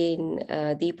gain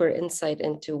deeper insight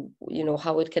into,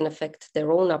 how it can affect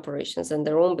their own operations and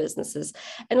their own businesses,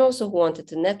 and also who wanted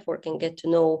to network and get to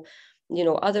know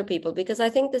other people, because I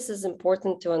think this is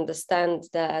important to understand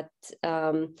that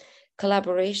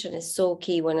collaboration is so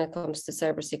key when it comes to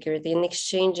cybersecurity, and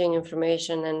exchanging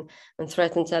information and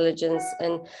threat intelligence,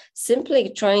 and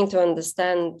simply trying to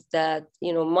understand that,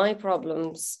 my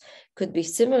problems could be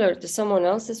similar to someone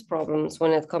else's problems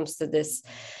when it comes to this.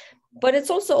 But it's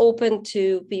also open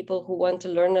to people who want to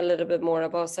learn a little bit more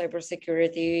about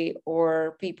cybersecurity,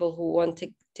 or people who want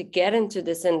to get into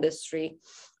this industry.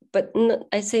 But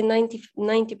I say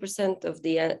 90% of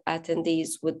the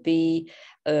attendees would be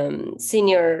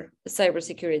senior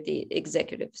cybersecurity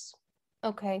executives.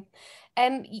 Okay.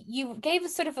 You gave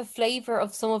us sort of a flavor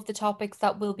of some of the topics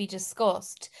that will be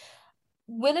discussed.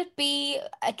 Will it be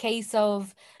a case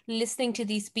of listening to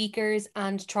these speakers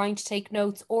and trying to take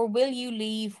notes, or will you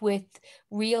leave with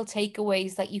real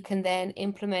takeaways that you can then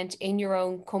implement in your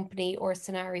own company or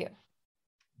scenario?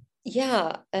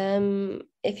 Yeah,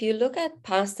 if you look at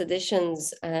past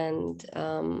editions, and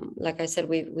like I said,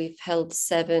 we've held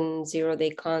 7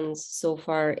 zero-day cons so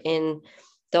far in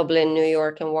Dublin, New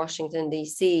York, and Washington,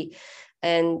 D.C.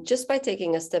 And just by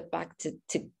taking a step back to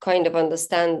kind of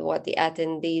understand what the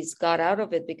attendees got out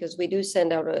of it, because we do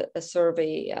send out a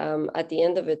survey at the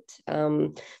end of it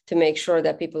to make sure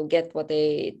that people get what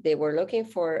they were looking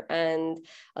for. And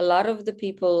a lot of the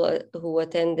people who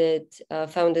attended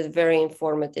found it very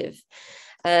informative.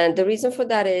 And the reason for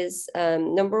that is,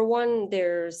 number one,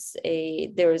 there's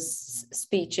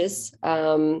speeches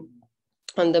on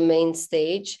the main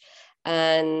stage.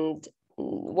 And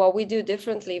what we do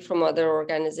differently from other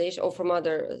organizations or from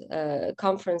other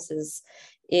conferences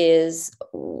is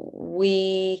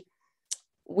we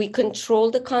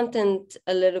control the content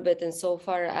a little bit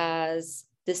insofar as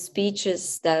the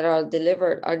speeches that are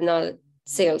delivered are not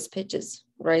sales pitches,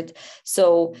 right?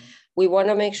 So we want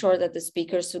to make sure that the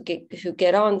speakers who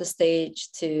get on the stage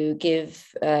to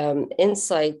give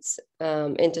insights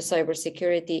into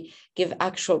cybersecurity give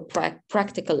actual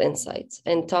practical insights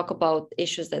and talk about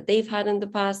issues that they've had in the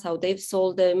past, how they've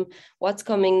solved them, what's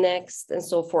coming next, and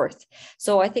so forth.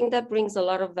 So I think that brings a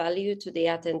lot of value to the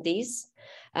attendees,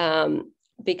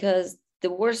 because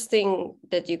the worst thing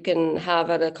that you can have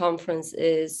at a conference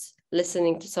is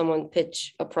listening to someone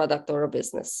pitch a product or a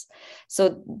business.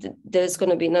 So there's going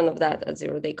to be none of that at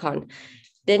Zero Day Con.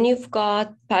 Then you've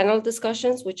got panel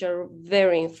discussions, which are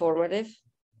very informative.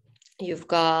 You've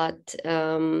got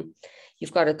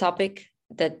a topic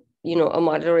that a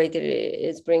moderator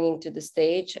is bringing to the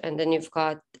stage, and then you've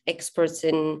got experts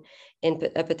in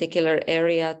a particular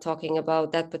area talking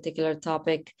about that particular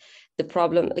topic, the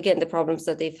problems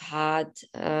that they've had,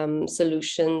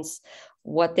 solutions,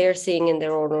 what they're seeing in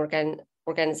their own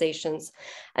organizations.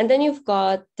 And then you've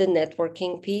got the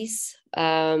networking piece,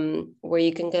 where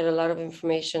you can get a lot of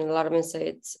information, a lot of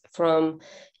insights from.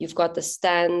 You've got the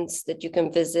stands that you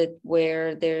can visit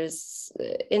where there's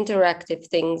interactive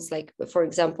things, like, for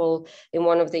example, in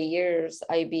one of the years,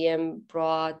 IBM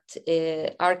brought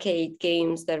arcade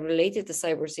games that related to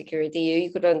cybersecurity.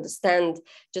 You could understand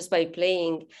just by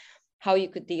playing how you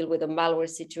could deal with a malware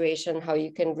situation, how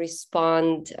you can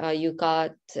respond. You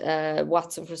got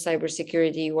Watson for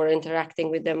cybersecurity, you were interacting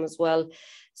with them as well.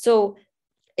 So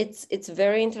it's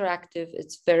very interactive,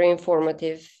 it's very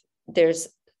informative. There's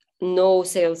no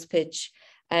sales pitch.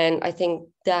 And I think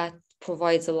that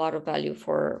provides a lot of value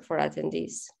for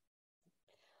attendees.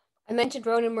 I mentioned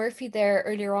Ronan Murphy there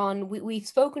earlier on. We've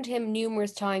spoken to him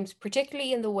numerous times,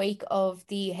 particularly in the wake of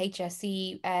the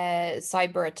HSE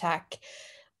cyber attack.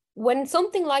 When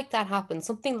something like that happens,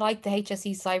 something like the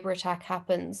HSE cyber attack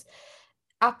happens,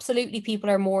 absolutely people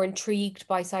are more intrigued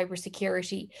by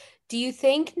cybersecurity. Do you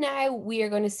think now we are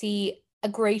going to see a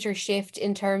greater shift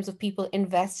in terms of people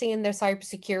investing in their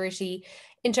cybersecurity,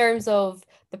 in terms of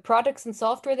the products and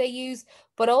software they use,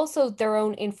 but also their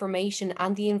own information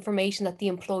and the information that the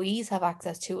employees have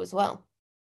access to as well?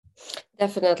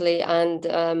 Definitely. And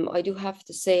I do have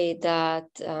to say that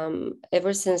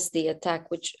ever since the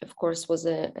attack, which of course was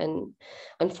an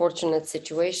unfortunate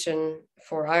situation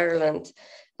for Ireland,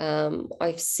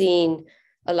 I've seen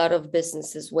a lot of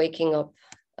businesses waking up,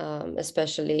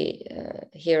 especially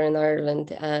here in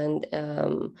Ireland, and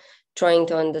trying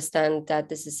to understand that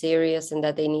this is serious and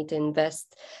that they need to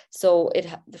invest. So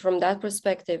from that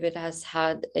perspective, it has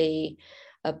had a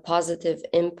positive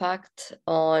impact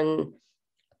on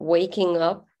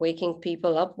waking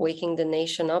people up, waking the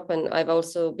nation up. And I've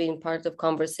also been part of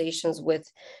conversations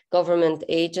with government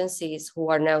agencies who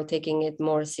are now taking it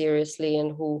more seriously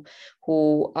and who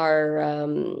are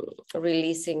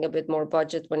releasing a bit more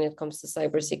budget when it comes to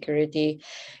cybersecurity.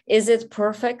 Is it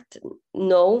perfect?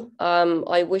 No.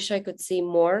 I wish I could see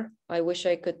more. I wish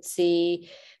I could see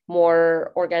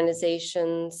more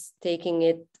organizations taking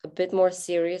it a bit more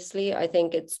seriously. I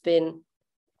think it's been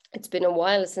a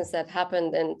while since that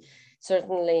happened, and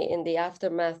certainly in the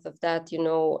aftermath of that,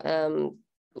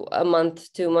 a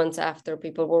month, 2 months after,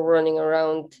 people were running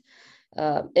around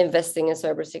investing in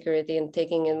cybersecurity and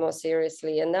taking it more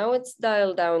seriously. And now it's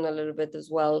dialed down a little bit as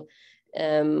well.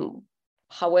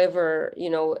 However,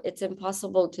 it's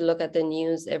impossible to look at the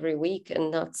news every week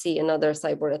and not see another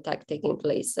cyber attack taking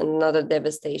place and another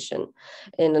devastation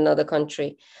in another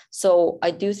country. So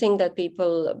I do think that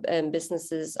people and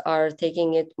businesses are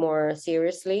taking it more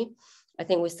seriously. I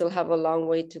think we still have a long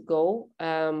way to go.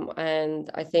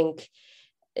 And I think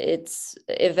it's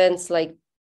events like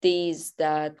these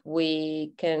that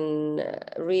we can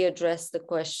readdress the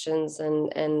questions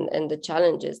and the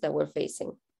challenges that we're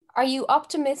facing. Are you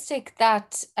optimistic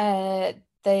that the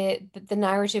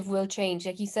narrative will change?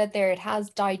 Like you said there, it has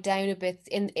died down a bit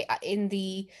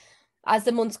as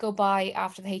the months go by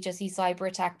after the HSE cyber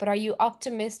attack. But are you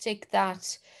optimistic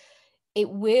that it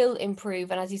will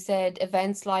improve? And as you said,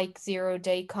 events like Zero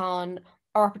Day Con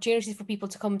are opportunities for people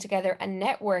to come together and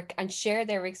network and share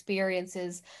their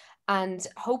experiences and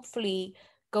hopefully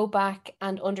go back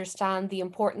and understand the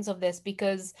importance of this,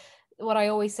 because what I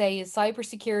always say is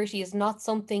cybersecurity is not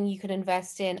something you can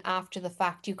invest in after the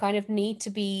fact. You kind of need to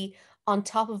be on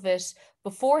top of it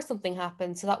before something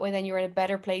happens, so that way then you're in a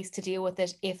better place to deal with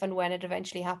it if and when it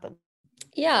eventually happens.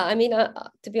 Yeah, I mean,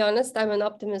 to be honest, I'm an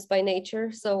optimist by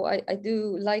nature, so I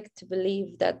do like to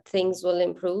believe that things will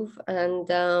improve. And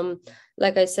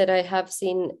like I said, I have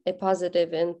seen a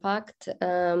positive impact.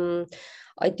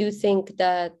 I do think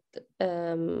that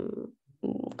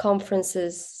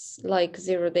conferences like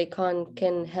Zero Day Con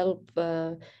can help,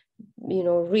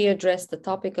 readdress the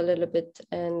topic a little bit.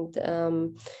 And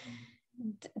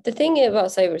the thing about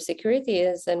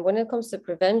cybersecurity is, and when it comes to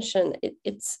prevention,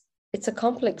 it's a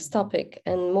complex topic,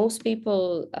 and most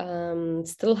people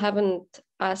still haven't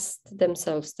asked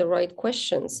themselves the right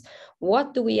questions.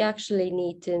 What do we actually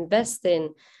need to invest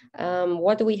in?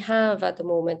 What do we have at the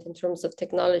moment in terms of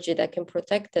technology that can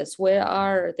protect us? Where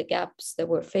are the gaps that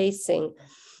we're facing?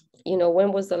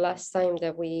 When was the last time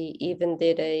that we even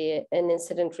did an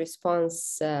incident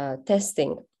response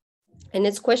testing? And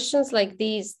it's questions like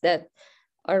these that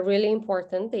are really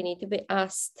important. They need to be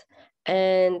asked.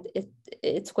 And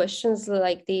it's questions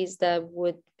like these that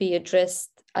would be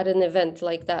addressed at an event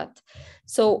like that.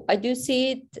 So I do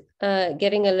see it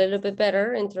getting a little bit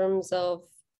better in terms of,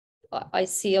 I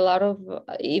see a lot of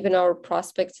even our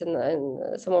prospects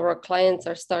and some of our clients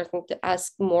are starting to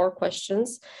ask more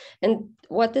questions. And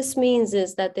what this means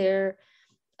is that they're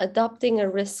adopting a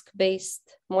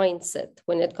risk-based mindset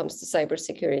when it comes to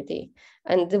cybersecurity.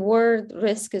 And the word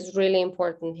risk is really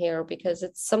important here because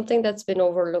it's something that's been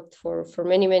overlooked for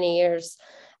many, many years.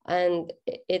 And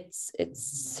it's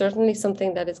certainly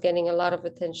something that is getting a lot of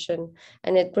attention.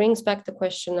 And it brings back the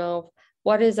question of,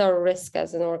 what is our risk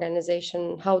as an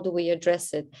organization? How do we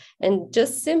address it? And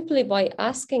just simply by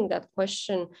asking that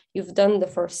question, you've done the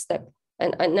first step.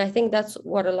 And I think that's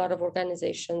what a lot of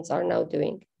organizations are now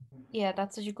doing. Yeah,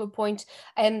 that's such a good point.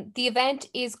 The event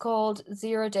is called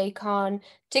Zero Day Con.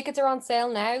 Tickets are on sale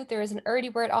now. There is an early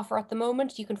bird offer at the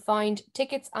moment. You can find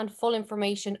tickets and full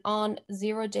information on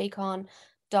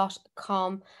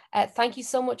zerodaycon.com. Thank you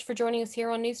so much for joining us here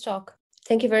on Newstalk.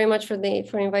 Thank you very much for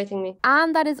inviting me.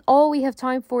 And that is all we have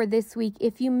time for this week.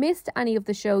 If you missed any of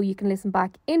the show, you can listen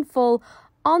back in full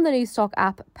on the Newstalk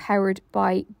app powered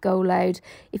by GoLoud.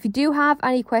 If you do have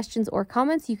any questions or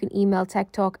comments, you can email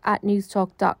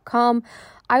techtalk@newstalk.com.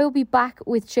 I will be back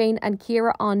with Shane and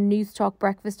Ciara on Newstalk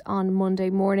Breakfast on Monday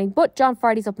morning, but John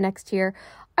Fardy's up next here.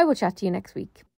 I will chat to you next week.